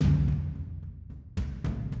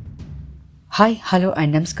Hi, hello,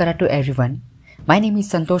 and namaskara to everyone. My name is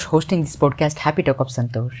Santosh, hosting this podcast Happy Talk of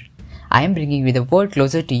Santosh. I am bringing you the world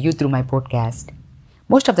closer to you through my podcast.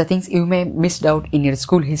 Most of the things you may missed out in your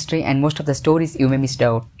school history and most of the stories you may missed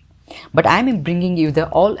out. But I am bringing you the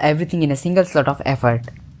everything in a single slot of effort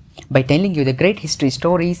by telling you the great history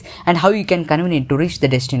stories and how you can convenient to reach the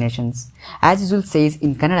destinations. As usual says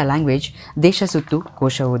in Kannada language, Desha Suttu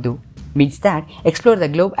Kosha Odu, means that explore the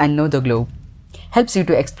globe and know the globe. Helps you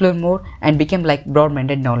to explore more and become like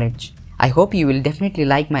broad-minded knowledge. I hope you will definitely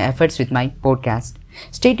like my efforts with my podcast.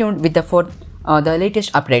 Stay tuned with the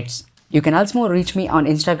latest updates. You can also reach me on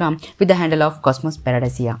Instagram with the handle of Cosmos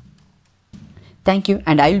Paradisia. Thank you,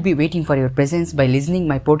 and I will be waiting for your presence by listening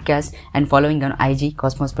my podcast and following on IG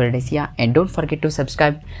Cosmos Paradisia, and don't forget to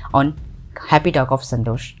subscribe on Happy Talk of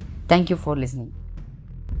Santosh. Thank you for listening.